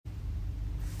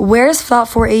Where's flat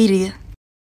 480?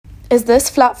 Is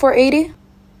this flat 480?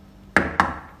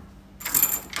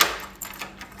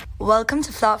 Welcome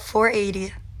to flat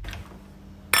 480.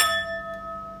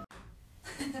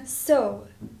 So,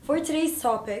 for today's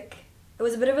topic, it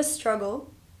was a bit of a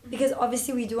struggle because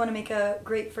obviously we do want to make a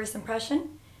great first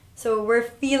impression. So we're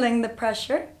feeling the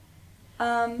pressure.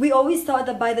 We always thought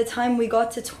that by the time we got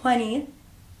to 20,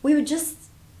 we would just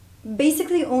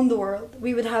basically own the world.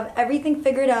 We would have everything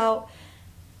figured out.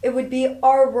 It would be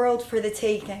our world for the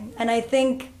taking. And I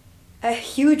think a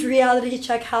huge reality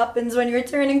check happens when you're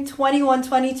turning 21,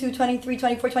 22, 23,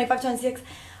 24, 25, 26,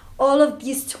 all of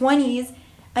these 20s,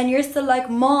 and you're still like,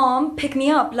 Mom, pick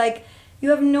me up. Like, you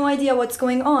have no idea what's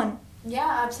going on.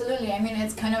 Yeah, absolutely. I mean,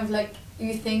 it's kind of like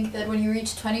you think that when you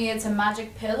reach 20, it's a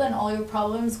magic pill and all your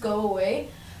problems go away.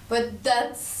 But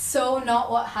that's so not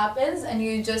what happens, and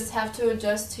you just have to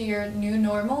adjust to your new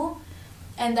normal.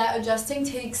 And that adjusting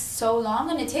takes so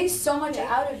long, and it takes so much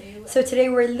out of you. So today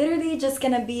we're literally just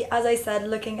gonna be, as I said,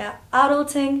 looking at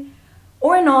adulting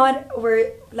or not,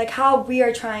 we're like how we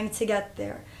are trying to get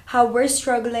there, how we're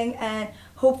struggling, and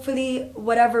hopefully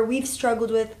whatever we've struggled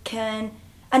with can,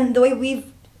 and the way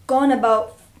we've gone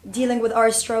about dealing with our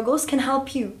struggles can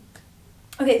help you.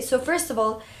 Okay, so first of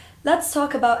all, let's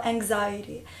talk about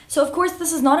anxiety. So of course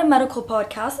this is not a medical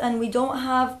podcast, and we don't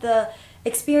have the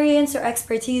experience or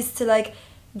expertise to like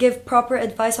give proper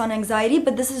advice on anxiety,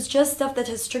 but this is just stuff that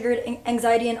has triggered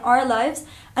anxiety in our lives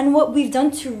and what we've done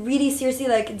to really seriously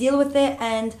like deal with it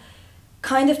and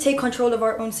kind of take control of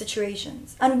our own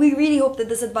situations. And we really hope that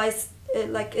this advice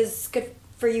is good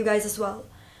for you guys as well.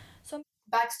 So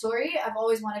backstory, I've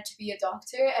always wanted to be a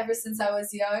doctor ever since I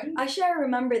was young. Actually, I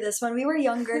remember this when we were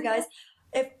younger, guys.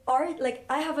 I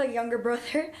have a younger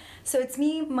brother, so it's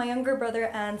me, my younger brother,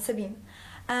 and Sabine.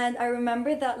 And I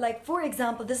remember that, like, for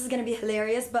example, this is going to be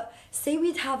hilarious, but say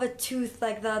we'd have a tooth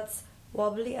like that's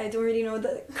wobbly. I don't really know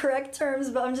the correct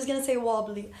terms, but I'm just going to say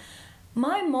wobbly.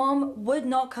 My mom would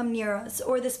not come near us,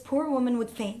 or this poor woman would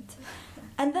faint.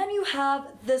 And then you have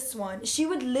this one. She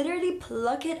would literally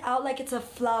pluck it out like it's a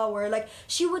flower. Like,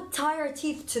 she would tie her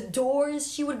teeth to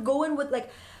doors. She would go in with, like,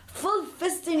 full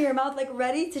fist in your mouth, like,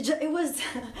 ready to it was...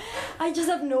 I just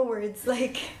have no words.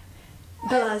 Like,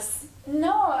 bless.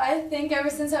 No, I think ever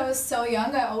since I was so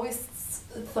young, I always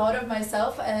thought of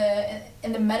myself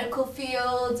in the medical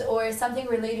field or something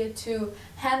related to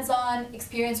hands-on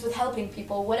experience with helping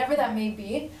people, whatever that may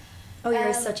be. Oh,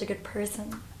 you're such a good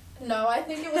person. No, I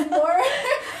think it was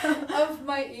more of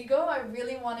my ego. I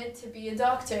really wanted to be a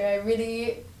doctor. I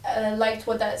really liked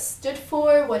what that stood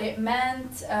for, what it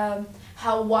meant,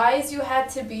 how wise you had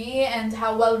to be, and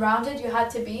how well-rounded you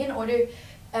had to be in order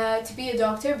to be a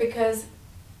doctor, because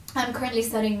I'm currently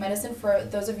studying medicine, for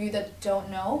those of you that don't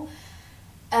know.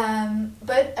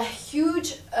 But a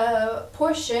huge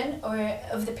portion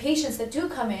of the patients that do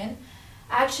come in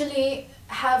actually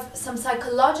have some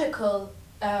psychological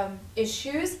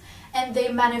issues, and they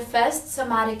manifest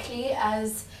somatically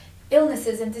as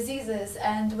illnesses and diseases.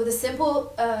 And with a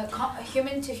simple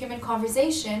human-to-human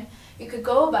conversation, you could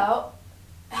go about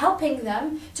helping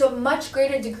them to a much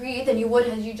greater degree than you would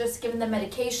had you just given them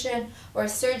medication or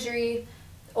surgery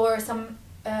or some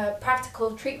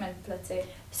practical treatment, let's say.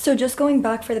 So just going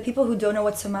back for the people who don't know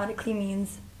what somatically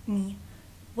means,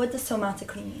 what does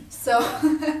somatically mean? So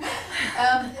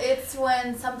it's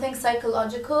when something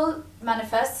psychological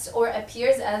manifests or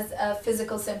appears as a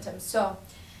physical symptom. So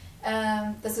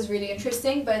this is really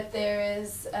interesting, but there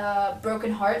is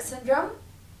broken heart syndrome.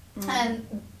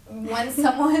 And when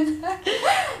someone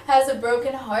has a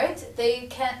broken heart,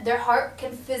 their heart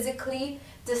can physically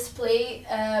display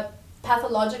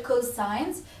pathological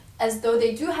signs as though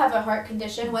they do have a heart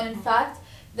condition, when in fact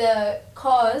the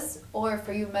cause, or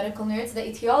for you medical nerds, the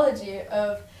etiology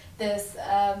of this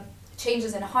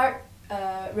changes in heart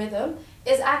rhythm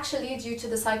is actually due to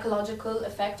the psychological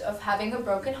effect of having a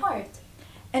broken heart.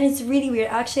 And it's really weird.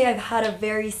 Actually, I've had a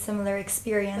very similar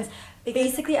experience.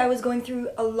 Basically, I was going through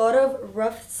a lot of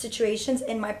rough situations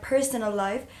in my personal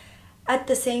life at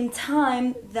the same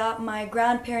time that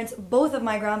both of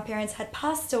my grandparents had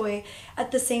passed away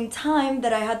at the same time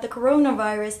that I had the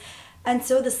coronavirus. And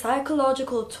so the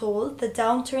psychological toll, the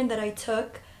downturn that I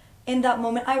took in that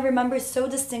moment, I remember so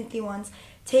distinctly once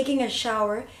taking a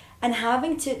shower and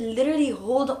having to literally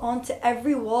hold on to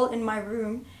every wall in my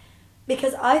room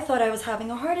because I thought I was having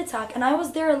a heart attack, and I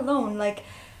was there alone. Like,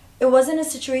 it wasn't a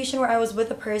situation where I was with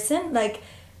a person. Like,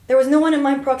 there was no one in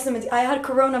my proximity. I had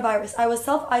coronavirus. I was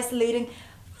self-isolating,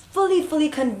 fully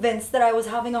convinced that I was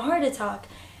having a heart attack.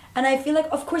 And I feel like,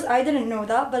 of course, I didn't know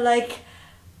that, but like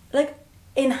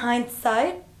in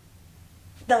hindsight,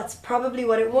 that's probably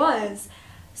what it was.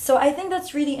 So I think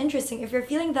that's really interesting. If you're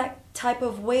feeling that type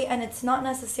of way and it's not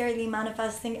necessarily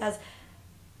manifesting as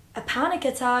a panic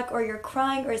attack or you're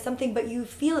crying or something, but you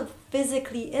feel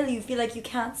physically ill, you feel like you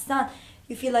can't stand,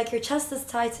 you feel like your chest is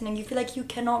tightening, you feel like you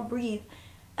cannot breathe,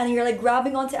 and you're like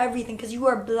grabbing onto everything because you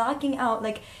are blacking out,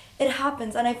 like it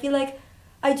happens. And I feel like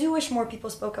I do wish more people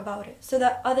spoke about it so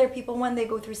that other people, when they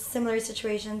go through similar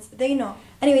situations, they know.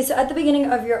 Anyway, so at the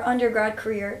beginning of your undergrad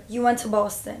career, you went to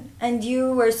Boston and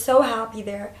you were so happy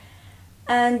there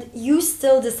and you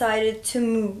still decided to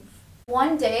move.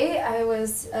 One day I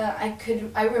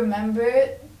remember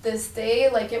this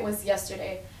day like it was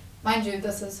yesterday. Mind you,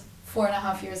 this is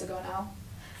 4.5 years ago now.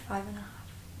 5.5.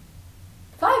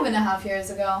 5.5 years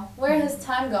ago. Where has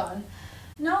time gone?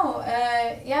 No,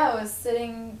 I was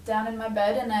sitting down in my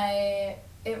bed and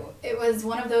it was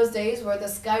one of those days where the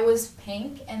sky was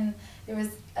pink and there was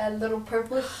a little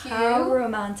purple hue. How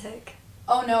romantic.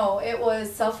 Oh no, it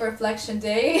was self-reflection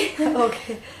day.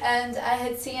 Okay. And I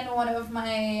had seen one of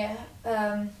my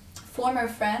former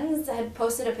friends had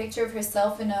posted a picture of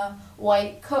herself in a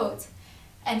white coat.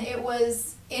 And it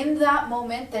was in that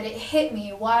moment that it hit me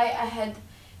why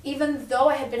even though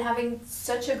I had been having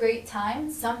such a great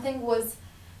time, something was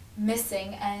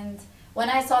missing. And when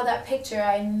I saw that picture,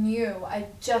 I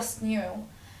just knew.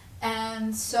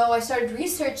 And so I started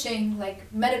researching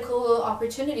like medical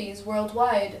opportunities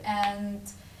worldwide, and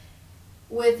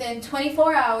within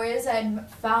 24 hours I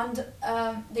found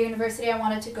the university I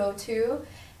wanted to go to,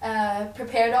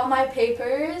 prepared all my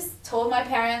papers, told my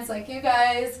parents like, you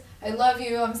guys, I love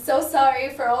you, I'm so sorry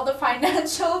for all the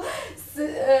financial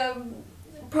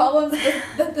problems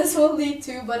that this will lead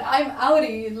to, but I'm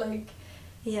outie, like,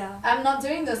 yeah, I'm not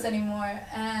doing this anymore.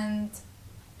 And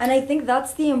I think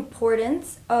that's the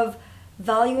importance of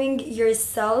valuing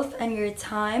yourself and your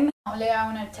time. Leah, I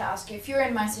wanted to ask you, if you're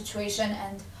in my situation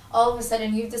and all of a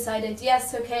sudden you've decided,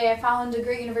 yes, okay, I found a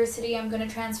great university, I'm going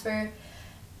to transfer,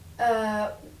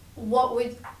 what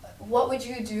would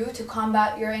you do to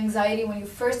combat your anxiety when you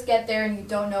first get there and you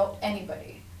don't know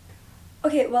anybody?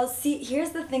 Okay, well, see, here's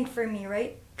the thing for me,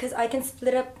 right? Because I can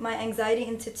split up my anxiety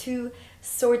into two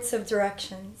sorts of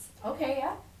directions. Okay,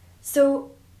 yeah.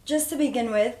 So, just to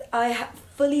begin with, I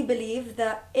fully believe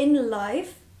that in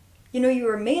life, you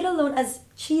were made alone, as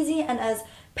cheesy and as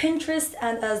Pinterest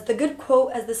and as the good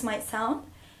quote as this might sound.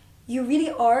 You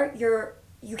really are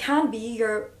you can be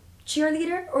your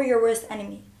cheerleader or your worst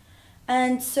enemy.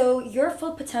 And so your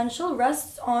full potential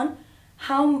rests on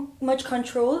how much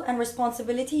control and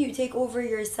responsibility you take over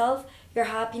yourself, your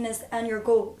happiness, and your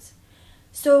goals.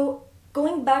 So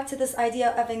going back to this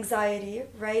idea of anxiety,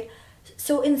 right?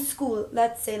 So in school,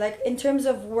 let's say, like in terms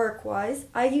of work-wise,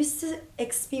 I used to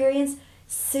experience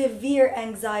severe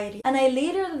anxiety. And I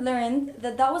later learned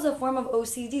that that was a form of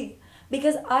OCD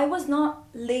because I was not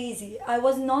lazy. I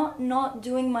was not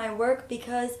doing my work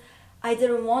because I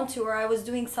didn't want to, or I was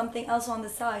doing something else on the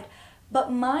side.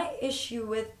 But my issue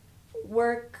with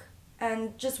work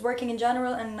and just working in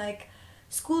general and like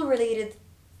school related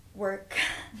work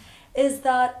is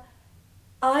that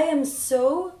I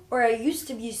used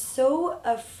to be so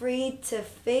afraid to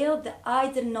fail that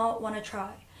I did not want to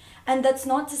try. And that's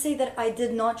not to say that I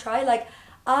did not try. Like,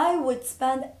 I would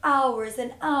spend hours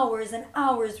and hours and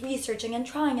hours researching and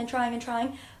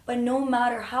trying, but no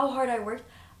matter how hard I worked,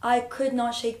 I could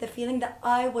not shake the feeling that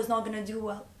I was not going to do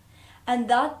well. And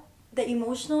the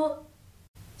emotional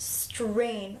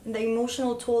strain, the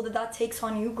emotional toll that takes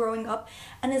on you growing up,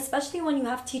 and especially when you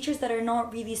have teachers that are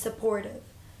not really supportive.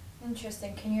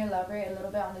 Interesting. Can you elaborate a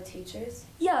little bit on the teachers?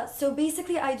 Yeah, so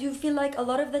basically I do feel like a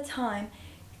lot of the time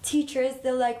teachers,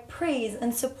 they'll like praise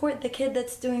and support the kid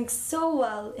that's doing so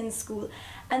well in school,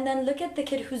 and then look at the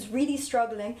kid who's really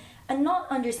struggling and not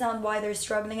understand why they're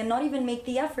struggling and not even make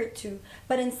the effort to,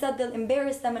 but instead they'll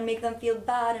embarrass them and make them feel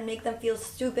bad and make them feel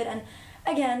stupid. And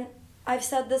again, I've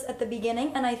said this at the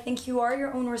beginning, and I think you are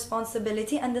your own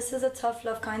responsibility, and this is a tough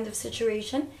love kind of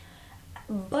situation,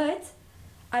 but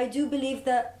I do believe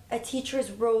that a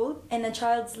teacher's role in a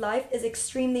child's life is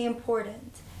extremely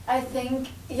important. I think,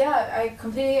 yeah, I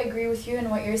completely agree with you in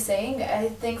what you're saying. I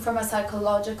think from a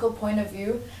psychological point of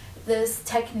view, this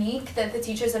technique that the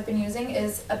teachers have been using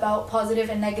is about positive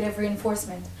and negative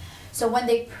reinforcement. So when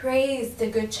they praise the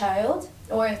good child,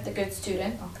 or the good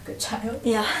student, not the good child,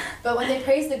 yeah, but when they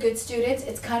praise the good student,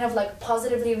 it's kind of like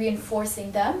positively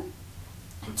reinforcing them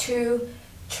to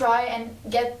try and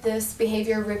get this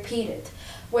behavior repeated.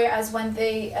 Whereas when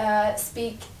they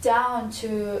speak down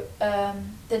to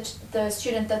the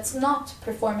student that's not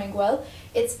performing well,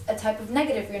 it's a type of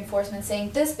negative reinforcement,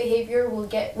 saying this behavior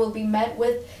will be met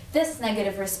with this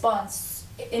negative response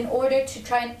in order to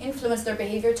try and influence their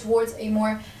behavior towards a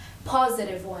more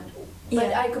positive one. But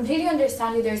Yeah. I completely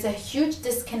understand you. There's a huge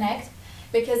disconnect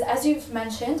because, as you've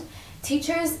mentioned,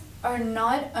 teachers are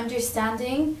not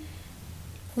understanding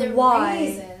the Why?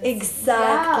 reasons.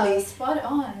 Exactly. Yeah, spot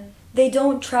on. They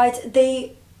don't try to,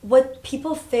 what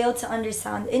people fail to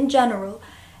understand in general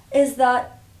is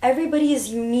that everybody is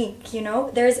unique, you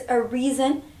know? There's a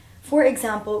reason. For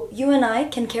example, you and I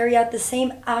can carry out the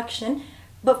same action,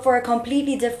 but for a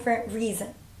completely different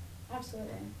reason.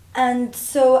 Absolutely. And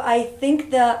so I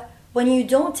think that when you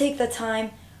don't take the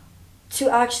time to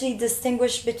actually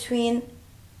distinguish between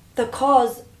the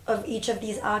cause of each of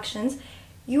these actions,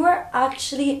 you are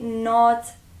actually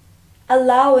not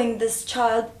allowing this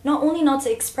child not only not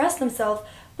to express themselves,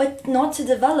 but not to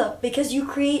develop, because you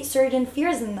create certain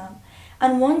fears in them.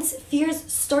 And once fears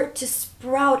start to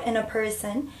sprout in a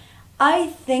person, I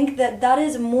think that that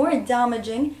is more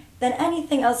damaging than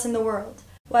anything else in the world.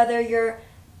 Whether you're,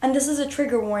 and this is a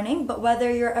trigger warning, but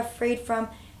whether you're afraid from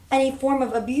any form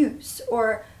of abuse,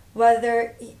 or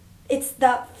whether it's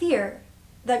that fear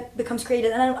that becomes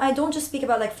created. And I don't just speak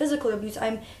about like physical abuse,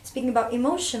 I'm speaking about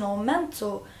emotional,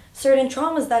 mental, certain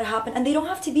traumas that happen, and they don't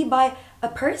have to be by a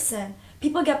person.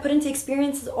 People get put into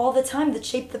experiences all the time that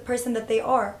shape the person that they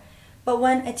are. But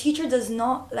when a teacher does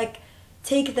not like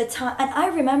take the time, and I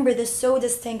remember this so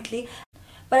distinctly,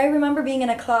 but I remember being in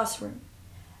a classroom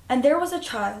and there was a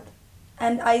child,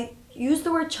 and I use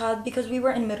the word child because we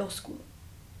were in middle school.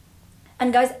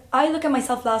 And guys, I look at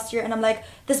myself last year and I'm like,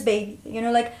 this baby, you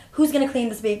know, like, who's gonna claim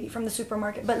this baby from the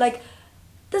supermarket? But like,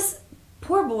 this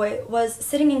poor boy was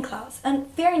sitting in class, and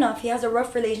fair enough, he has a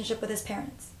rough relationship with his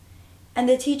parents. And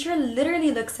the teacher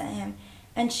literally looks at him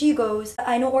and she goes,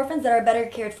 I know orphans that are better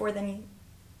cared for than you.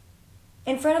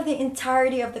 In front of the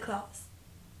entirety of the class.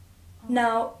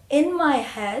 Now, in my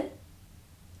head,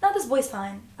 now this boy's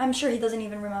fine. I'm sure he doesn't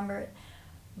even remember it.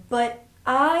 But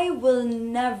I will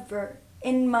never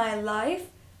in my life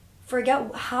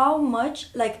forget how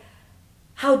much, like,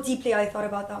 how deeply I thought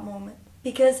about that moment.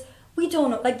 Because we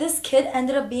don't know, like, this kid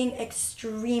ended up being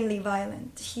extremely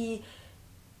violent. He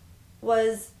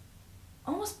was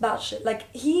almost batshit.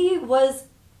 Like, he was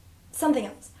something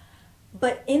else.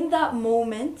 But in that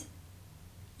moment,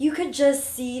 you could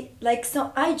just see, like,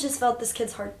 so I just felt this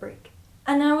kid's heartbreak.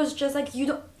 And I was just like,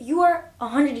 you are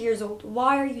 100 years old.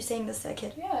 Why are you saying this to a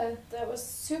kid? Yeah, that was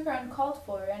super uncalled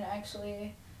for, and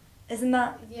actually... Isn't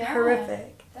that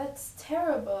horrific? That's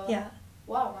terrible. Yeah.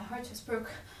 Wow, my heart just broke.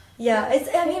 Yeah,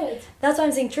 I mean, that's why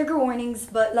I'm saying trigger warnings,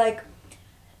 but like,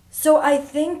 so I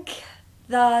think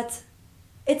that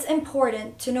it's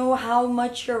important to know how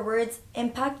much your words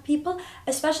impact people,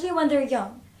 especially when they're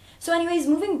young. So anyways,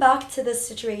 moving back to this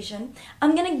situation,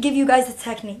 I'm gonna give you guys a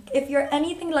technique. If you're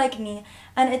anything like me,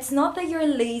 and it's not that you're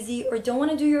lazy or don't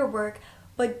want to do your work,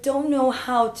 but don't know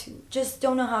how to, just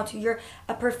don't know how to. You're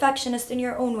a perfectionist in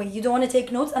your own way. You don't want to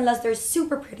take notes unless they're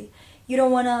super pretty. You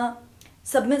don't want to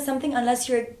submit something unless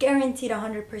you're guaranteed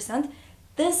 100%.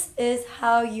 This is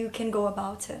how you can go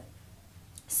about it.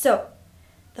 So,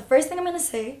 the first thing I'm gonna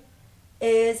say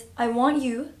is I want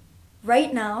you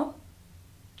right now,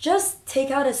 just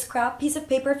take out a scrap piece of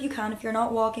paper if you can, if you're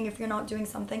not walking, if you're not doing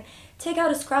something. Take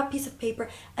out a scrap piece of paper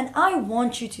and I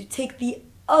want you to take the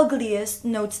ugliest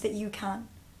notes that you can.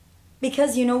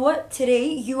 Because you know what? Today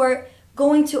you are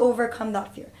going to overcome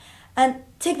that fear. And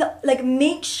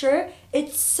make sure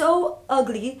it's so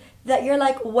ugly that you're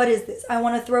like, what is this? I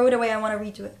want to throw it away, I want to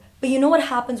redo it. But you know what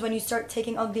happens when you start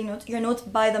taking ugly notes? Your notes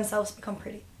by themselves become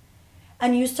pretty.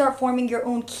 And you start forming your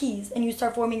own keys, and you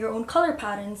start forming your own color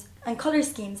patterns and color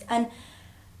schemes. And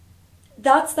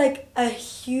that's like a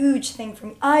huge thing for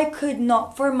me. I could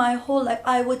not, for my whole life,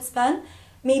 I would spend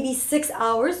maybe 6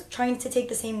 hours trying to take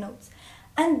the same notes.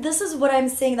 And this is what I'm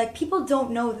saying, like, people don't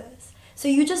know this. So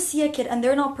you just see a kid and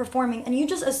they're not performing and you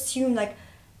just assume like,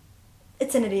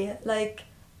 it's an idiot. Like,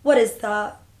 what is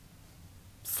that?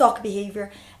 Sock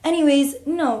behavior. Anyways,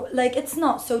 no, like, it's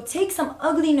not. So take some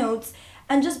ugly notes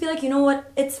and just be like, you know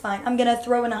what, it's fine. I'm gonna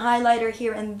throw in a highlighter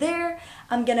here and there.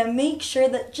 I'm gonna make sure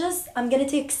that I'm gonna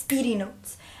take speedy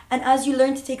notes. And as you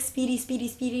learn to take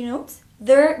speedy notes,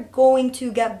 they're going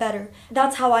to get better.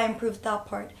 That's how I improved that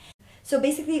part. So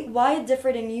basically, why it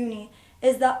differed in uni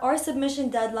is that our submission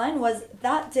deadline was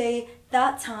that day,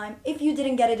 that time. If you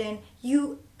didn't get it in,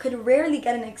 you could rarely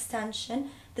get an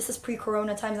extension. This is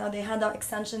pre-corona times. Now they hand out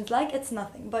extensions like it's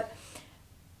nothing. But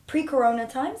pre-corona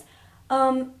times,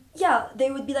 they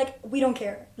would be like, we don't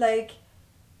care. Like,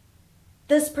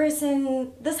 this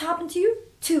happened to you?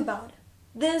 Too bad.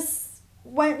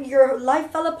 When your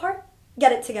life fell apart,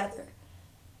 get it together.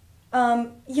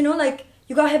 Like,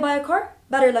 you got hit by a car?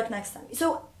 Better luck next time.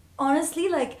 So, honestly,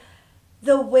 like,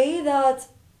 the way that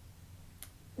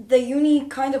the uni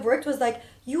kind of worked was like,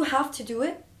 you have to do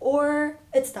it or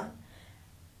it's done.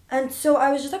 And so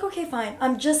I was just like, okay, fine,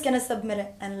 I'm just gonna submit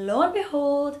it. And lo and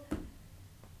behold,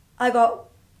 I got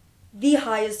the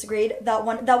highest grade. That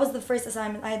was the first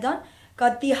assignment I had done,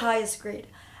 got the highest grade.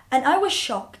 And I was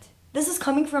shocked. This is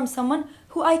coming from someone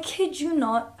who, I kid you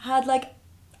not, had like,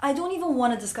 I don't even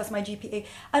want to discuss my GPA.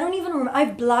 I don't even remember.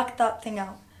 I've blacked that thing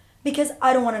out because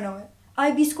I don't want to know it.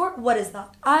 IB score, what is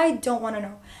that? I don't want to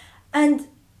know. And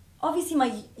obviously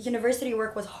my university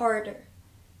work was harder.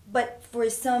 But for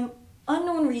some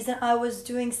unknown reason, I was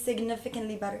doing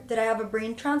significantly better. Did I have a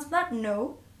brain transplant?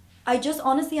 No. I just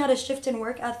honestly had a shift in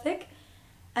work ethic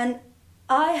and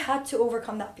I had to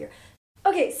overcome that fear.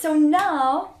 Okay, so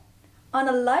now, on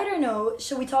a lighter note,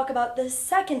 should we talk about the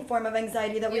second form of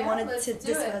anxiety that we wanted to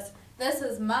discuss? This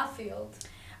is my field.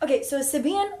 Okay, so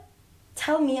Sabine,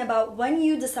 tell me about when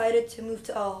you decided to move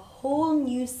to a whole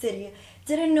new city,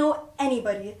 didn't know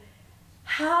anybody.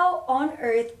 How on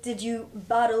earth did you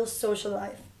battle social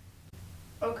life?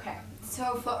 Okay,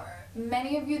 so for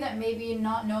many of you that maybe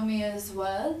not know me as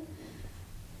well,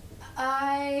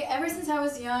 ever since I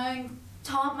was young,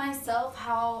 taught myself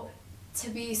how to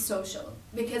be social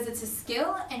because it's a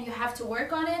skill and you have to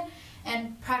work on it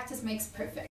and practice makes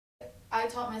perfect. I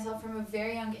taught myself from a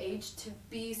very young age to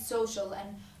be social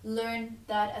and learn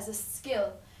that as a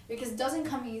skill because it doesn't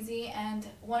come easy, and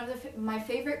one of my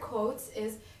favorite quotes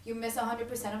is, you miss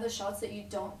 100% of the shots that you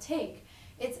don't take.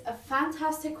 It's a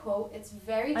fantastic quote. It's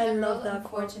very general,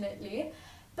 unfortunately,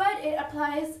 but it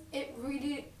applies. It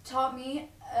really taught me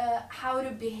how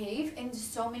to behave in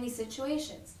so many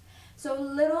situations. So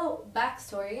little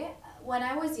backstory, when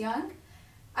I was young,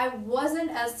 I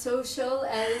wasn't as social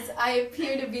as I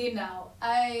appear to be now.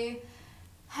 I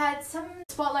had some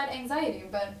spotlight anxiety,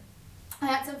 but I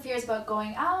had some fears about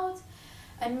going out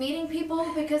and meeting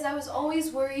people because I was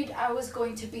always worried I was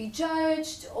going to be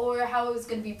judged or how I was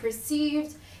going to be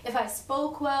perceived, if I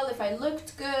spoke well, if I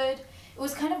looked good. It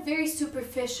was kind of very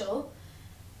superficial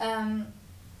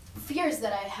fears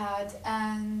that I had,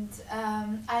 and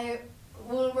I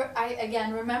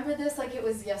again remember this like it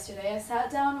was yesterday. I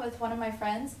sat down with one of my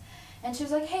friends and she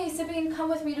was like, hey Sabine, come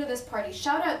with me to this party.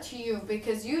 Shout out to you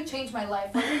because you changed my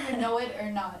life, whether you know it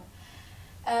or not.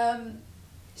 And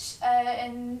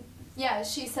yeah,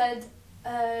 she said,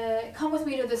 come with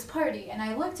me to this party. And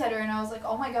I looked at her and I was like,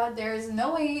 oh my god, there is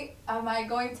no way am I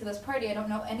going to this party. I don't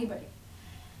know anybody.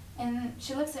 And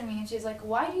she looks at me and she's like,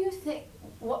 why do you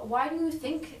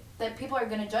think that people are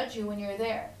going to judge you when you're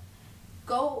there?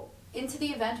 Go into the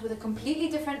event with a completely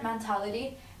different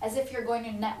mentality, as if you're going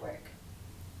to network.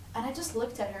 And I just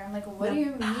looked at her. I'm like, what do you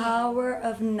mean? The power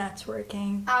of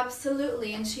networking.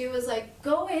 Absolutely. And she was like,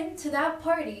 go into that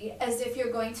party as if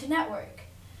you're going to network.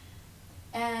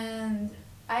 And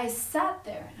I sat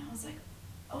there and I was like,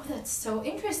 oh, that's so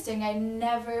interesting. I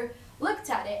never looked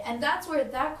at it. And that's where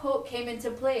that quote came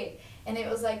into play. And it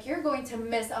was like, you're going to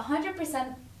miss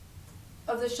 100%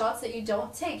 of the shots that you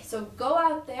don't take. So go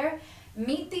out there,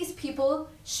 meet these people,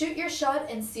 shoot your shot,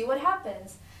 and see what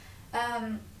happens.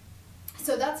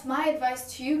 So that's my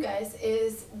advice to you guys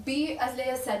is be, as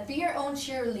Leah said, be your own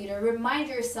cheerleader. Remind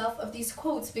yourself of these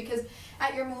quotes because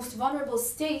at your most vulnerable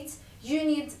state, you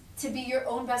need to be your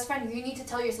own best friend. You need to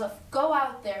tell yourself, go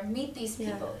out there, meet these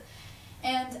people. Yeah.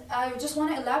 And I just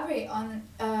want to elaborate on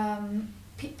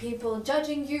people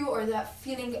judging you or that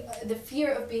feeling, the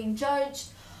fear of being judged.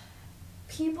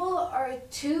 People are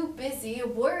too busy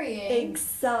worrying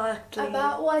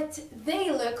about what they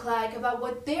look like, about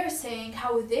what they're saying,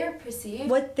 how they're perceived.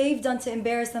 What they've done to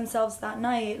embarrass themselves that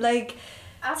night. Like,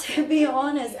 absolutely. To be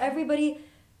honest, everybody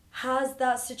has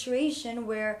that situation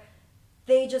where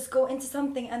they just go into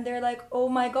something and they're like, oh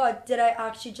my god, did I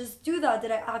actually just do that?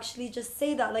 Did I actually just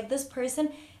say that? Like, this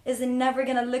person is never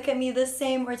gonna look at me the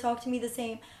same or talk to me the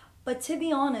same. But to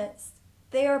be honest,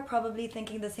 they are probably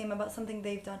thinking the same about something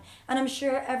they've done. And I'm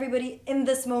sure everybody in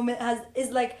this moment is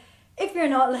like, if you're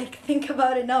not, like, think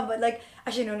about it now, but like,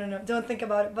 actually, no, don't think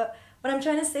about it. But what I'm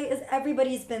trying to say is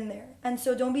everybody's been there. And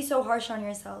so don't be so harsh on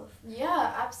yourself.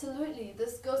 Yeah, absolutely.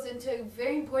 This goes into a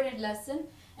very important lesson,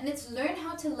 and it's learn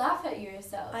how to laugh at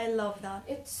yourself. I love that.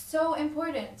 It's so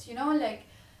important, you know, like,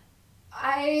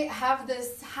 I have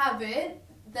this habit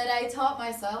that I taught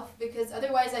myself because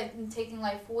otherwise I'm taking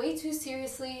life way too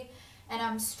seriously. And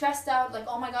I'm stressed out, like,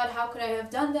 oh my god, how could I have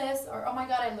done this? Or, oh my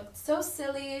god, I looked so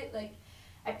silly. Like,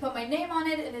 I put my name on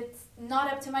it and it's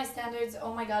not up to my standards.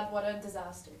 Oh my god, what a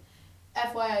disaster.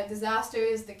 FYI, disaster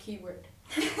is the key word.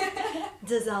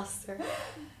 Disaster.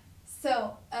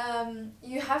 So,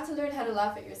 you have to learn how to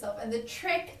laugh at yourself. And the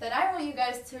trick that I want you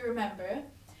guys to remember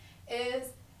is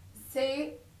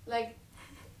say, like,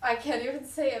 I can't even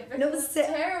say it because No, it's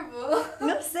terrible.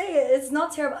 No, say it. It's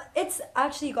not terrible. It's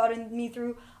actually gotten me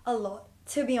through a lot,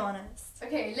 to be honest.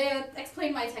 Okay, Leah,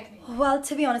 explain my technique. Well,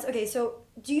 to be honest, okay, so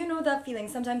do you know that feeling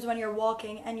sometimes when you're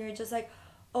walking and you're just like,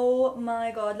 oh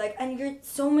my god, like, and you're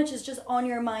so much is just on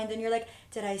your mind and you're like,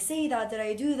 did I say that? Did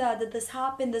I do that? Did this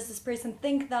happen? Does this person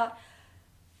think that?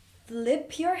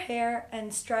 Flip your hair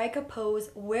and strike a pose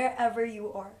wherever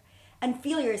you are and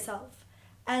feel yourself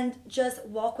and just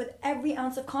walk with every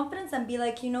ounce of confidence and be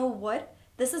like, you know what?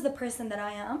 This is the person that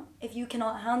I am. If you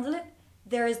cannot handle it,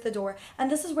 there is the door. And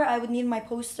this is where I would need my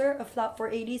poster of Flat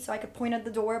 480 so I could point at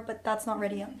the door, but that's not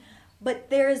ready yet. But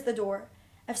there is the door.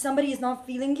 If somebody is not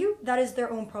feeling you, that is their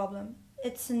own problem.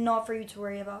 It's not for you to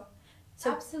worry about.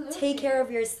 So Absolutely. Take care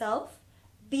of yourself,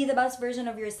 be the best version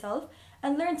of yourself,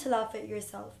 and learn to laugh at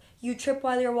yourself. You trip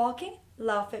while you're walking,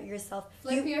 laugh at yourself.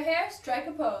 Flip your hair, strike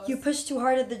a pose. You push too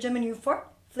hard at the gym and you fart,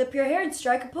 flip your hair and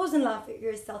strike a pose and laugh at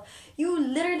yourself. You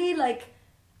literally, like,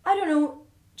 I don't know,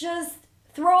 just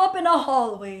throw up in a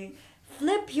hallway.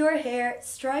 Flip your hair,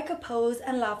 strike a pose,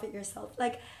 and laugh at yourself.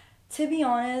 Like, to be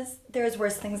honest, there's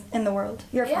worse things in the world.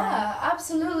 You're fine. Yeah,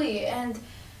 absolutely. And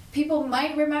people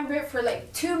might remember it for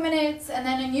like 2 minutes and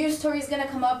then a news story is going to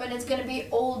come up and it's going to be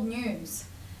old news.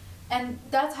 And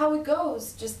that's how it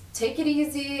goes. Just take it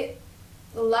easy,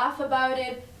 laugh about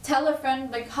it, tell a friend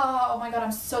like, oh my god,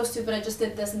 I'm so stupid, I just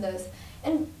did this and this.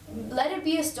 And let it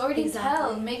be a story to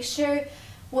tell. Make sure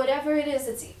whatever it is,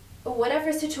 it's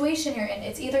whatever situation you're in,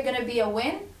 it's either going to be a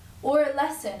win or a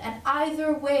lesson. And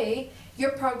either way,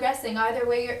 you're progressing. Either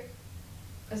way, you're...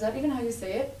 Is that even how you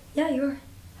say it? Yeah, you are.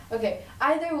 Okay.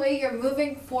 Either way, you're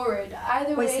moving forward.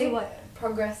 Either way... Wait, say what?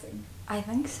 Progressing. I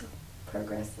think so.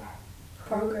 Progressing.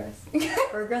 Progressing.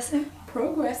 Progressing?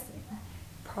 Progressing.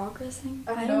 Progressing?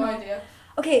 I have don't no know. idea.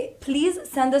 Okay, please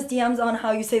send us DMs on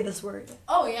how you say this word.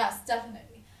 Oh, yes,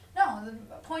 definitely. No,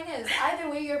 the point is, either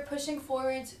way, you're pushing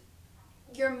forward.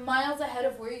 You're miles ahead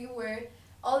of where you were.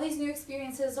 All these new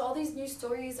experiences, all these new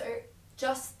stories are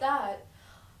just that.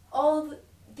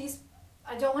 These,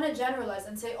 I don't want to generalize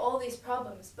and say all these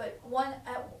problems, but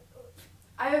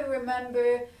I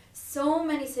remember so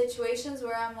many situations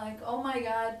where I'm like, oh my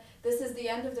god, this is the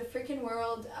end of the freaking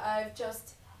world. I've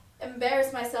just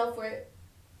embarrassed myself where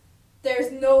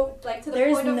there's no, like, to the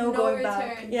point of no going return.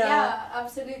 back. Yeah,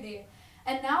 absolutely.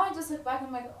 And now I just look back and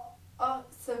I'm like, oh,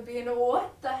 Sabina,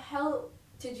 what the hell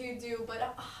did you do?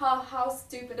 But how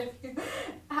stupid of you.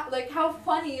 How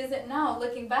funny is it now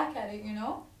looking back at it, you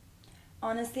know?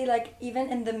 Honestly, like,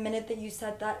 even in the minute that you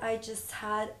said that, I just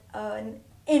had an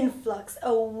influx,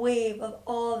 a wave of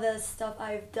all the stuff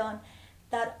I've done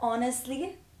that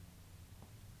honestly,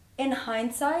 in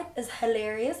hindsight, is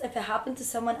hilarious. If it happened to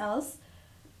someone else,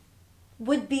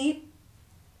 would be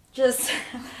just...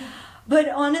 But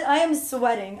I am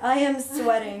sweating,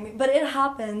 but it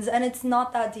happens and it's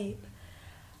not that deep.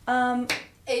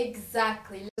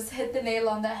 Exactly. Just hit the nail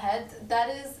on the head. That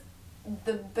is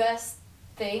the best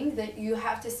thing that you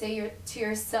have to say to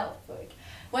yourself. Like,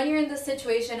 when you're in this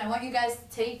situation, I want you guys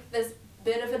to take this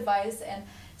bit of advice and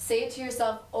say it to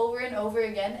yourself over and over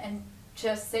again and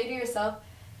just say to yourself,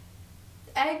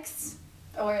 X,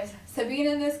 or Sabine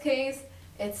in this case,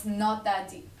 it's not that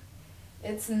deep.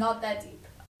 It's not that deep.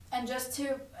 And just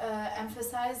to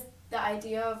emphasize the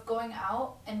idea of going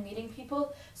out and meeting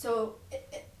people, so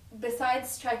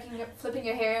besides flipping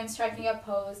your hair and striking a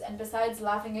pose, and besides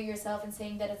laughing at yourself and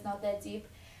saying that it's not that deep,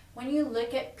 when you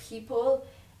look at people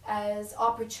as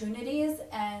opportunities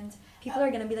and... People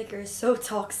are gonna be like, you're so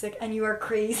toxic and you are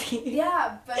crazy.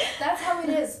 Yeah, but that's how it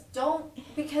is.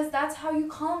 Because that's how you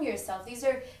calm yourself. These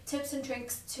are tips and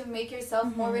tricks to make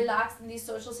yourself more relaxed in these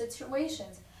social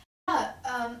situations.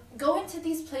 Yeah, go into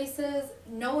these places,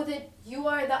 know that you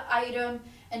are the item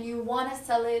and you want to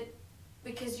sell it,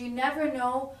 because you never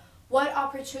know what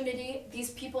opportunity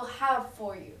these people have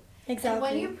for you. Exactly. And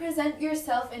when you present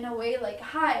yourself in a way like,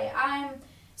 hi, I'm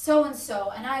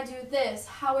so-and-so and I do this,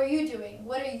 how are you doing?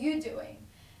 What are you doing?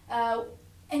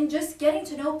 And just getting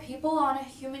to know people on a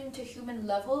human-to-human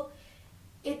level,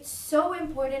 it's so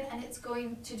important and it's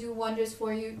going to do wonders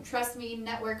for you. Trust me,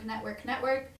 network.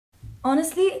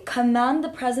 Honestly, command the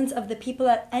presence of the people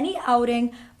at any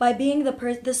outing by being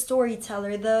the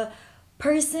storyteller, the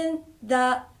person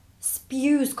that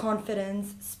spews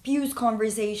confidence, spews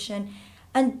conversation,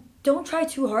 and don't try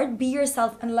too hard, be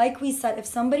yourself. And like we said, if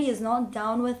somebody is not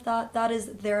down with that, that is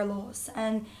their loss.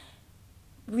 And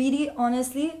really,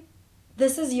 honestly,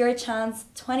 this is your chance.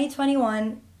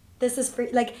 2021, this is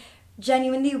free. Like,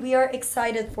 genuinely, we are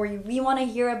excited for you. We want to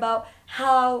hear about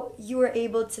how you were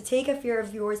able to take a fear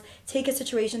of yours, take a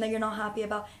situation that you're not happy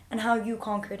about, and how you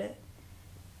conquered it.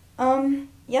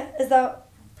 Yeah, is that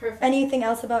Perfect. Anything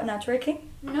else about networking?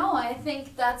 No, I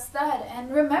think that's that.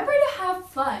 And remember to have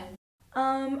fun.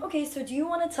 Okay, so do you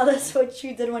want to tell us what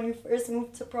you did when you first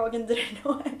moved to Prague and didn't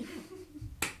know anyone?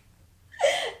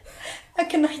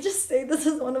 Can I just say this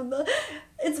is one of the...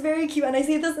 It's very cute, and I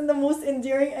say this in the most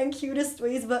endearing and cutest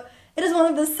ways, but it is one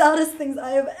of the saddest things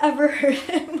I have ever heard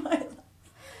in my life.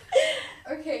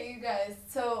 Okay, you guys.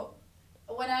 So,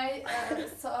 when I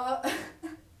saw...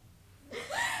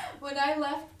 When I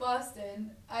left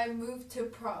Boston, I moved to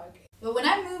Prague. But when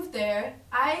I moved there,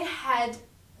 I had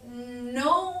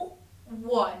no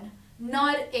one,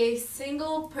 not a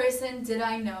single person did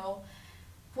I know.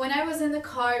 When I was in the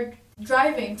car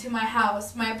driving to my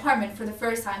house, my apartment for the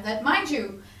first time, that, mind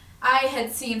you, I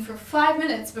had seen for 5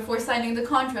 minutes before signing the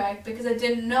contract because I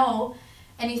didn't know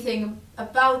anything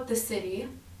about the city.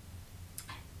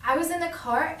 I was in the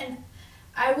car and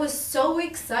I was so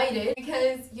excited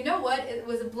because, you know what, it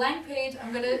was a blank page.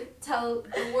 I'm going to tell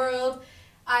the world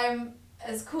I'm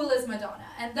as cool as Madonna.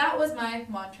 And that was my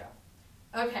mantra.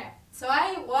 Okay, so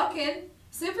I walk in,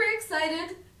 super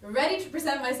excited, ready to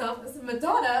present myself as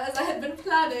Madonna as I had been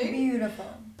planning.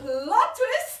 Beautiful. Plot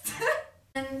twist!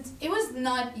 And it was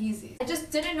not easy. I just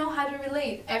didn't know how to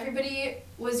relate. Everybody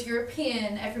was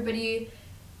European, everybody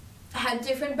had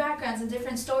different backgrounds and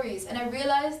different stories. And I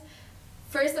realized,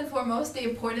 first and foremost, the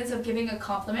importance of giving a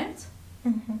compliment.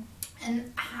 Mm-hmm.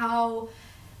 And how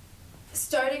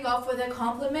starting off with a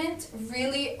compliment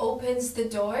really opens the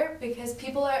door, because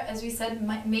people are, as we said,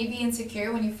 may be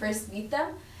insecure when you first meet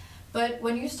them. But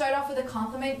when you start off with a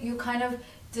compliment, you kind of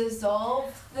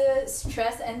dissolve the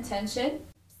stress and tension.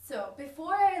 So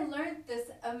before I learned this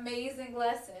amazing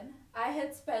lesson, I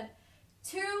had spent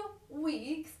 2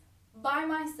 weeks by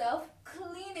myself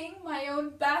cleaning my own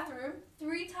bathroom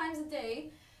 3 times a day,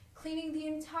 cleaning the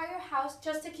entire house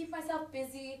just to keep myself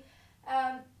busy.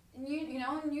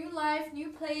 New life, new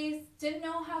place, didn't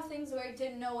know how things were,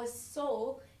 didn't know a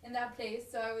soul in that place.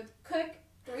 So I would cook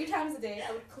 3 times a day.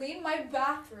 I would clean my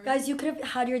bathroom. Guys, you could have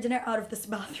had your dinner out of this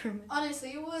bathroom. Honestly,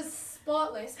 it was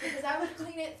spotless because I would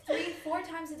clean it 3-4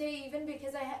 times a day, even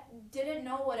because I didn't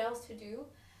know what else to do.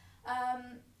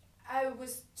 I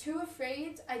was too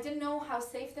afraid. I didn't know how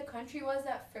safe the country was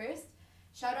at first.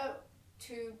 Shout out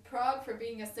to Prague for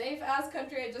being a safe-ass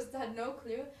country. I just had no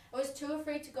clue. I was too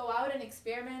afraid to go out and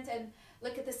experiment and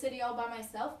look at the city all by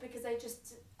myself because I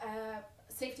just...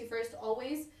 safety first,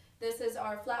 always. This is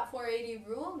our flat 480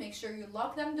 rule. Make sure you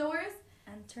lock them doors.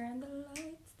 And turn the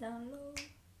lights down low.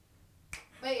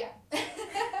 But yeah.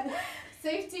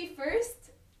 Safety first.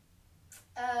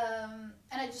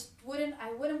 And I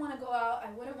wouldn't want to go out. I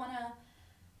wouldn't want to...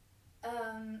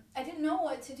 I didn't know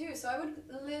what to do. So I would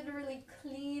literally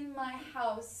clean my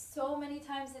house so many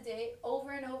times a day,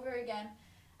 over and over again.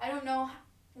 I don't know.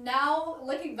 Now,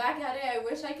 looking back at it, I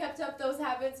wish I kept up those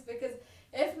habits, because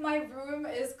if my room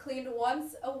is cleaned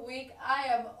once a week, I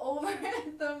am over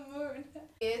the moon.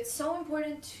 It's so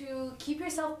important to keep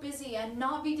yourself busy and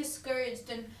not be discouraged,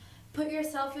 and put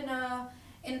yourself in a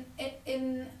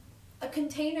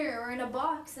container or in a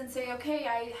box and say, okay,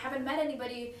 I haven't met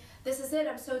anybody, this is it,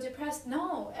 I'm so depressed.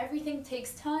 No, everything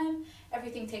takes time,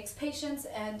 everything takes patience,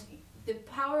 and the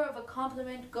power of a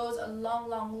compliment goes a long,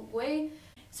 long way.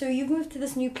 So you've moved to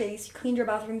this new place, you cleaned your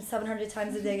bathroom 700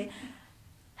 times a day.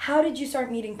 How did you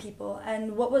start meeting people,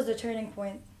 and what was the turning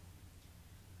point?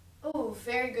 Oh,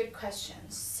 very good question.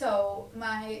 So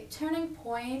my turning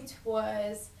point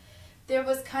was, there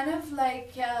was kind of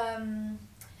like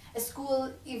a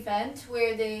school event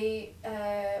where they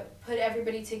put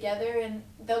everybody together, and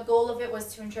the goal of it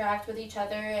was to interact with each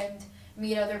other and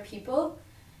meet other people.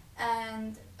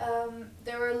 And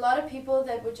there were a lot of people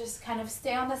that would just kind of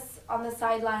stay on the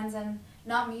sidelines and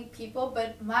not meet people.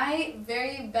 But my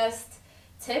very best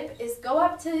tip is go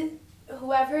up to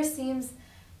whoever's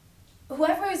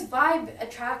vibe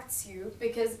attracts you,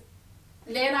 because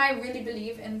Leah and I really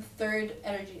believe in third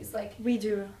energies. Like, We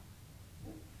do.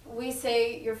 we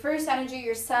say your first energy,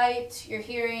 your sight, your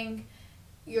hearing,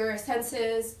 your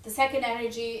senses. The second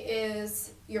energy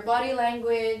is your body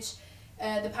language,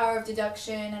 the power of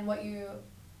deduction and what you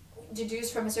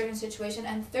deduce from a certain situation.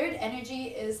 And third energy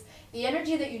is the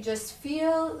energy that you just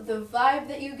feel, the vibe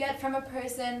that you get from a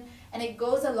person, and it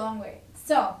goes a long way.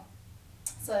 So,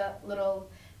 it's a little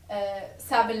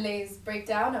Sabelais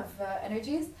breakdown of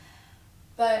energies.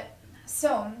 But,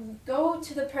 so, go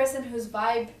to the person whose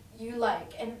vibe you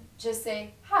like and just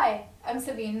say, hi, I'm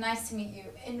Sabine, nice to meet you,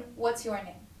 and what's your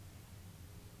name?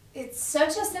 It's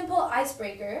such a simple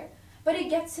icebreaker, but it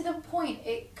gets to the point.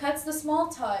 It cuts the small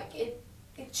talk. It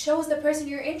shows the person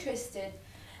you're interested.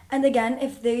 And again,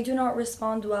 if they do not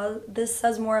respond well, this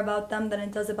says more about them than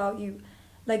it does about you.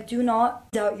 Like, do not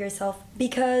doubt yourself,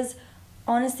 because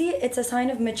honestly, it's a sign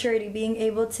of maturity being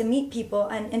able to meet people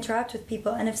and interact with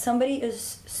people. And if somebody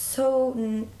is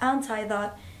so anti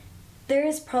that, there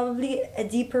is probably a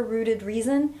deeper rooted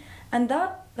reason, and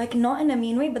that, like, not in a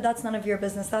mean way, but that's none of your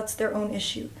business. That's their own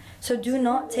issue. So do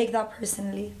not take that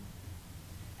personally.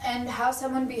 And how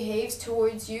someone behaves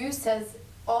towards you says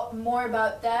more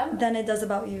about them Than it does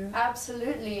about you.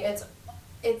 Absolutely.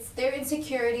 It's their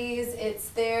insecurities, it's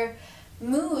their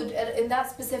mood in that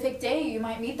specific day. You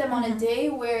might meet them on a day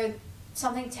where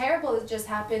something terrible has just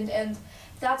happened, and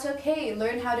that's okay.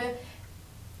 Learn how to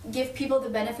give people the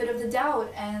benefit of the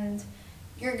doubt, and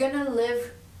you're gonna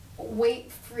live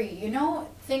weight free, you know?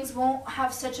 Things won't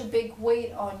have such a big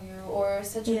weight on you, or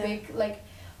such a big like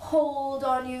hold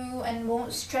on you, and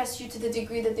won't stress you to the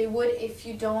degree that they would if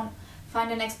you don't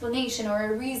find an explanation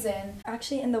or a reason.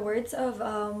 Actually, in the words of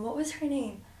what was her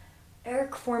name,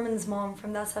 Eric Foreman's mom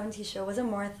from that 70s show, was it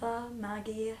Martha?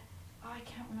 Maggie? Oh, I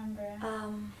can't remember.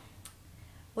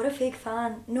 What a fake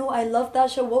fan. No, I loved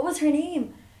that show. What was her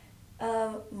name?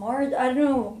 I don't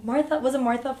know. Martha, was it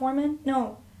Martha Foreman?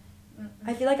 No.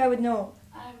 I feel like I would know.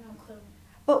 I have no clue.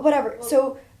 But whatever.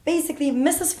 So basically,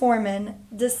 Mrs. Foreman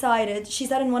decided, she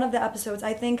said in one of the episodes,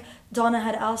 I think Donna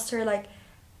had asked her, like,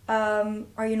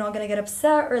 are you not gonna get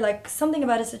upset, or like something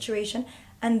about a situation,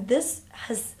 and this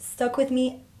has stuck with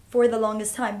me for the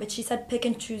longest time. But she said, pick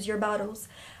and choose your battles.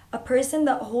 A person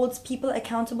that holds people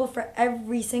accountable for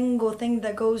every single thing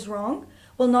that goes wrong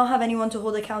will not have anyone to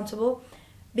hold accountable,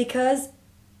 because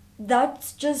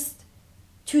that's just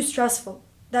too stressful.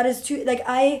 That is too, like,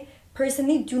 I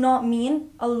personally do not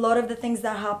mean a lot of the things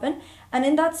that happen. And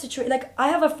in that situation, like, I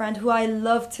have a friend who I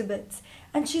love to bits,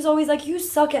 and she's always like, you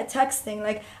suck at texting.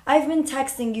 Like, I've been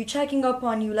texting you, checking up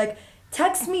on you. Like,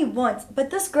 text me once. But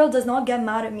this girl does not get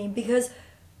mad at me, because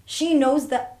she knows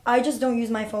that I just don't use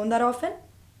my phone that often.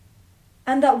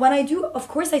 And that when I do, of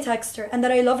course I text her. And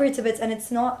that I love her to bits. And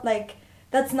it's not like,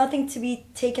 that's nothing to be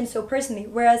taken so personally.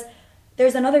 Whereas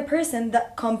there's another person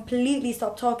that completely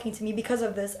stopped talking to me because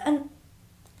of this. And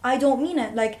I don't mean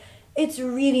it. Like, it's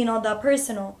really not that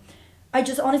personal. I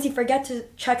just honestly forget to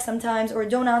check sometimes, or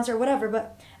don't answer, whatever.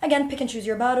 But again, pick and choose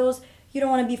your battles. You don't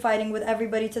want to be fighting with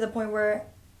everybody to the point where,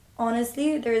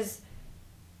 honestly, there's,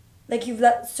 like, you've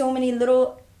let so many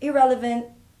little irrelevant,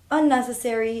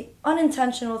 unnecessary,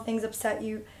 unintentional things upset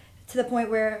you to the point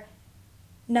where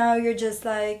now you're just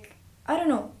like, I don't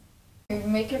know. You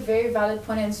make a very valid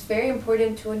point, and it's very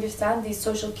important to understand these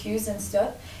social cues and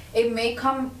stuff. It may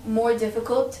come more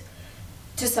difficult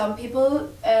to some people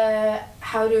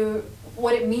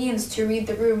what it means to read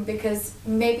the room, because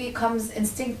maybe it comes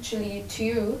instinctually to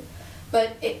you,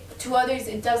 but to others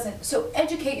it doesn't. So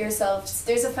educate yourselves.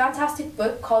 There's a fantastic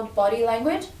book called Body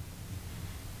Language,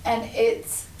 and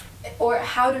or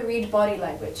How to Read Body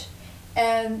Language.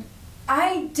 And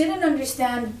I didn't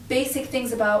understand basic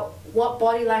things about what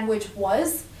body language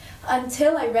was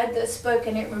until I read this book,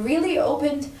 and it really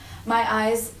opened my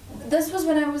eyes. This was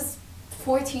when I was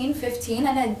 14, 15,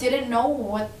 and I didn't know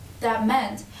what that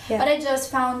meant. Yeah. But I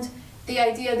just found the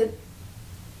idea that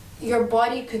your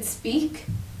body could speak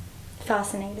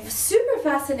fascinating. Super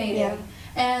fascinating. Yeah.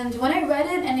 And when I read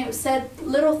it, and it said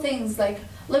little things like,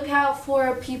 look out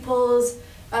for people's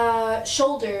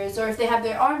shoulders, or if they have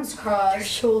their arms crossed. Their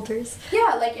shoulders.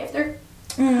 Yeah, like if they're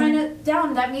kind of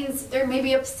down, that means they're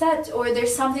maybe upset, or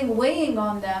there's something weighing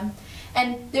on them.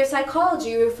 And their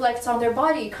psychology reflects on their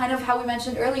body, kind of how we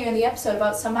mentioned earlier in the episode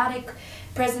about somatic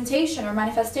presentation or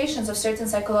manifestations of certain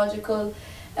psychological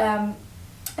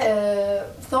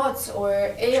thoughts or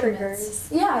ailments. Triggers.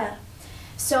 Yeah.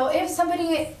 So if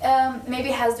somebody maybe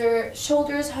has their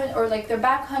shoulders or like their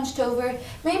back hunched over,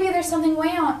 maybe there's something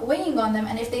weighing on them,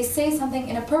 and if they say something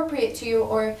inappropriate to you,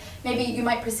 or maybe you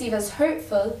might perceive as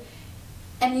hurtful,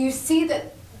 and you see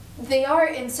that they are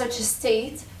in such a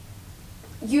state,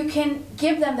 you can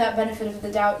give them that benefit of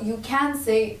the doubt. You can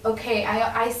say, okay,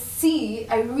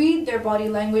 I read their body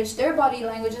language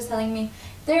is telling me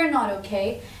they're not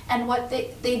okay, and what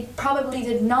they probably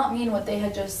did not mean what they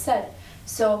had just said.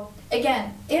 So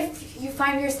again, if you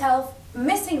find yourself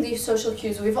missing these social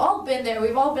cues, we've all been there,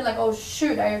 we've all been like, oh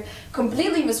shoot, I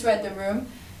completely misread the room.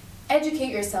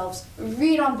 Educate yourselves,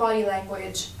 read on body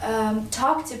language,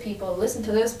 talk to people, listen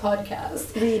to this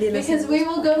podcast. Really listen because we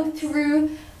will go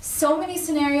through so many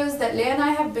scenarios that Leah and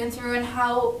I have been through, and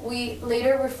how we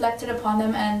later reflected upon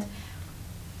them. And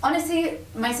honestly,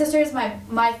 my sister is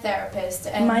my therapist.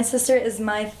 And my sister is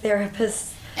my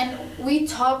therapist. And we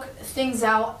talk things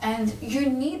out, and you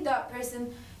need that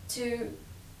person to,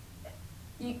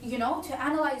 you know, to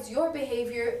analyze your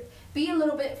behavior, be a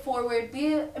little bit forward,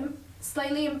 be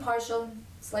slightly impartial,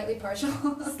 slightly partial.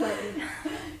 Slightly.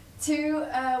 To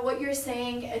what you're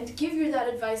saying and give you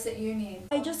that advice that you need.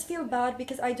 I just feel bad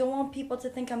because I don't want people to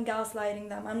think I'm gaslighting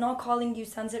them. I'm not calling you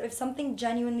sensitive. If something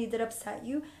genuinely did upset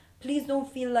you, please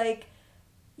don't feel like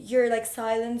you're like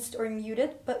silenced or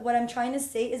muted. But what I'm trying to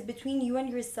say is between you and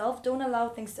yourself, don't allow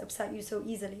things to upset you so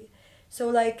easily. So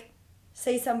like,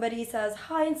 say somebody says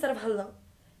hi instead of hello.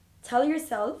 Tell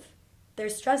yourself they're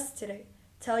stressed today.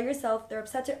 Tell yourself they're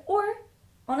upset today. Or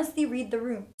honestly read the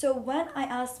room. So when I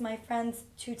asked my friends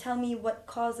to tell me what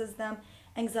causes them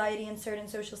anxiety in certain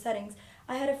social settings,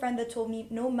 I had a friend that told me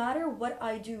no matter what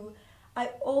I do,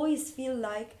 I always feel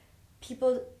like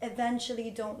people eventually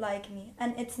don't like me.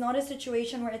 And it's not a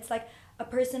situation where it's like a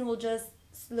person will just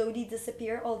slowly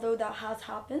disappear, although that has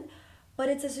happened, but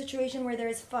it's a situation where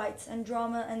there's fights and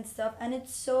drama and stuff, and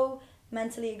it's so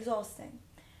mentally exhausting.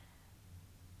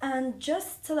 And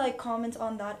just to like comment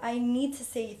on that, I need to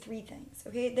say three things,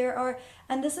 okay?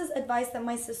 And this is advice that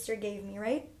my sister gave me,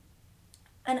 right?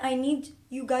 And I need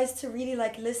you guys to really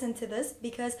like listen to this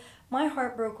because my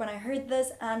heart broke when I heard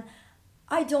this, and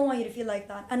I don't want you to feel like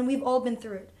that. And we've all been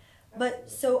through it.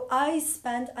 But so I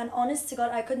spent, and honest to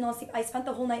God, I could not sleep. I spent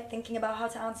the whole night thinking about how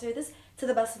to answer this to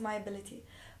the best of my ability.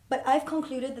 But I've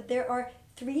concluded that there are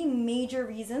three major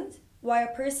reasons why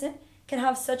a person can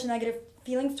have such negative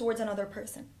feelings towards another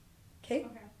person. Okay?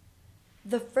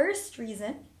 The first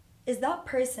reason is that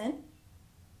person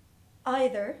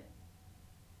either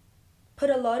put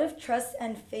a lot of trust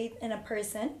and faith in a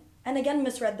person and again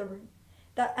misread the room.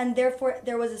 And therefore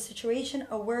there was a situation,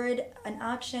 a word, an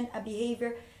action, a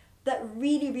behavior that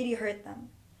really, really hurt them.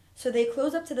 So they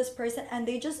close up to this person and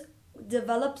they just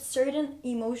develop certain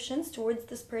emotions towards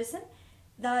this person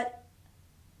that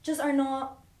just are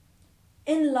not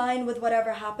in line with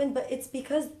whatever happened, but it's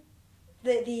because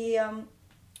the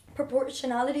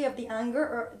proportionality of the anger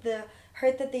or the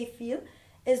hurt that they feel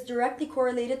is directly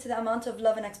correlated to the amount of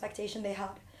love and expectation they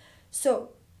had. So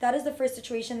that is the first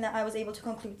situation that I was able to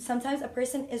conclude. Sometimes a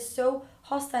person is so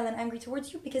hostile and angry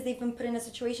towards you because they've been put in a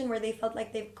situation where they felt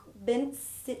like they've been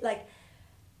like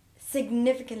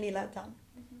significantly let down.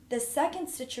 Mm-hmm. The second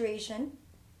situation,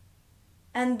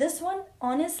 and this one,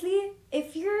 honestly,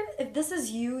 if this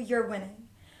is you, you're winning.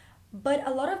 But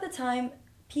a lot of the time,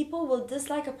 people will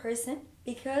dislike a person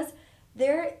because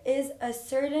there is a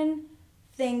certain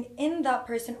thing in that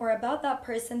person or about that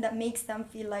person that makes them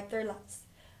feel like they're less.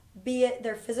 Be it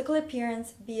their physical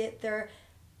appearance, be it their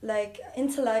like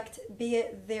intellect, be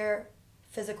it their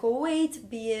physical weight,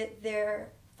 be it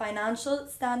their financial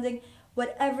standing,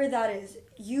 whatever that is,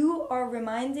 you are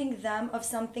reminding them of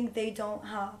something they don't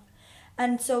have.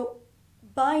 And so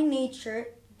by nature,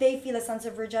 they feel a sense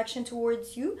of rejection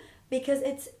towards you because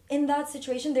it's in that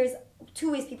situation, there's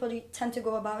two ways people tend to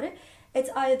go about it. It's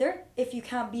either if you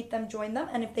can't beat them, join them,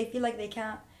 and if they feel like they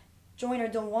can't join or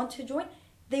don't want to join,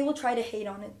 they will try to hate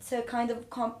on it to kind of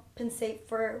compensate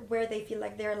for where they feel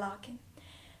like they're lacking.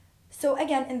 So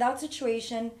again, in that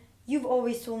situation, you've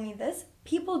always told me this,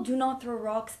 people do not throw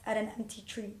rocks at an empty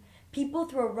tree. People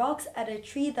throw rocks at a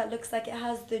tree that looks like it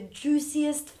has the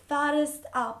juiciest, fattest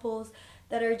apples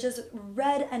that are just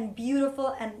red and beautiful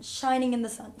and shining in the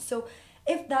sun. So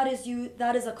if that is you,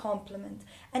 that is a compliment.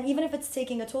 And even if it's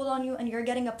taking a toll on you and you're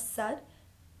getting upset,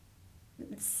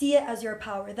 see it as your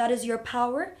power. That is your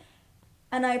power.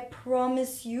 And I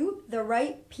promise you, the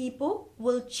right people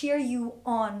will cheer you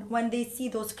on when they see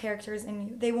those characters in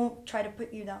you. They won't try to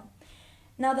put you down.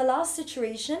 Now, the last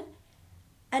situation,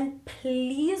 and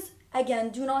please, again,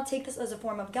 do not take this as a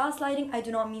form of gaslighting. I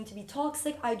do not mean to be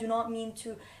toxic. I do not mean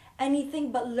to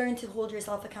anything but learn to hold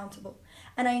yourself accountable.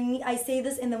 And I say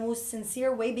this in the most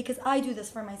sincere way because I do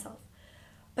this for myself.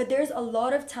 But there's a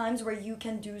lot of times where you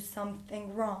can do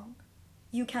something wrong.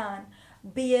 You can.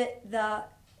 Be it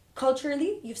that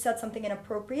culturally you've said something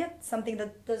inappropriate, something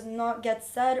that does not get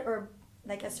said or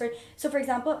like a certain... So for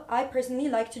example, I personally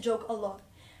like to joke a lot.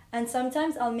 And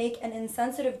sometimes I'll make an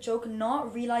insensitive joke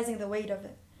not realizing the weight of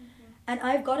it. Mm-hmm. And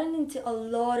I've gotten into a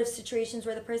lot of situations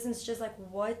where the person's just like,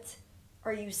 what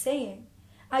are you saying?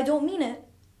 I don't mean it,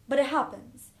 but it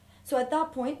happens. So at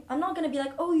that point, I'm not going to be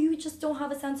like, oh, you just don't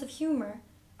have a sense of humor.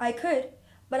 I could,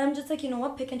 but I'm just like, you know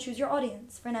what, pick and choose your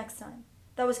audience for next time.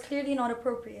 That was clearly not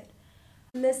appropriate.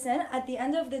 Listen, at the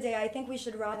end of the day, I think we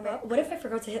should wrap up. What if I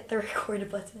forgot to hit the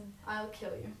record button? I'll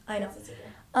kill you. I know. It's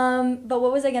okay. But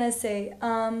what was I going to say?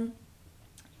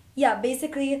 Yeah,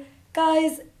 basically,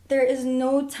 guys, there is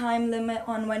no time limit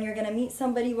on when you're going to meet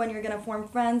somebody, when you're going to form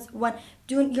friends,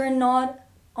 you're not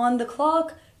on the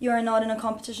clock. You are not in a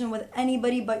competition with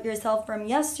anybody but yourself from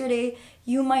yesterday.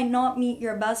 You might not meet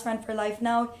your best friend for life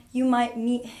now. You might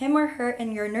meet him or her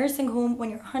in your nursing home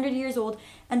when you're 100 years old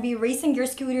and be racing your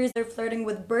scooters. They're flirting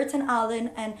with Bert and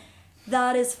Alan, and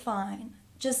that is fine.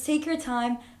 Just take your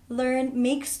time, learn,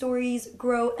 make stories,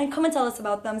 grow, and come and tell us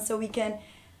about them so we can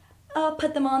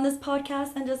put them on this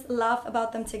podcast and just laugh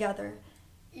about them together.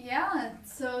 Yeah,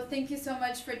 so thank you so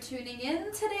much for tuning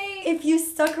in today. If you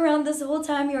stuck around this whole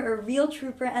time, you're a real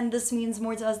trooper, and this means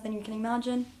more to us than you can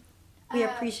imagine. We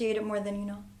appreciate it more than you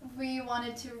know. We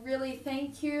wanted to really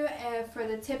thank you for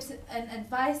the tips and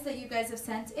advice that you guys have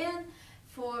sent in,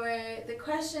 for the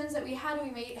questions that we had.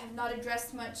 We may have not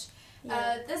addressed much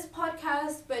this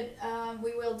podcast, but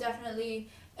we will definitely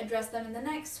address them in the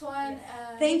next one.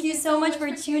 Thank you so much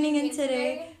for tuning in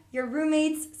today. Your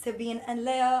roommates, Sabine and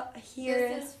Leah, here.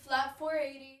 This is Flat 480.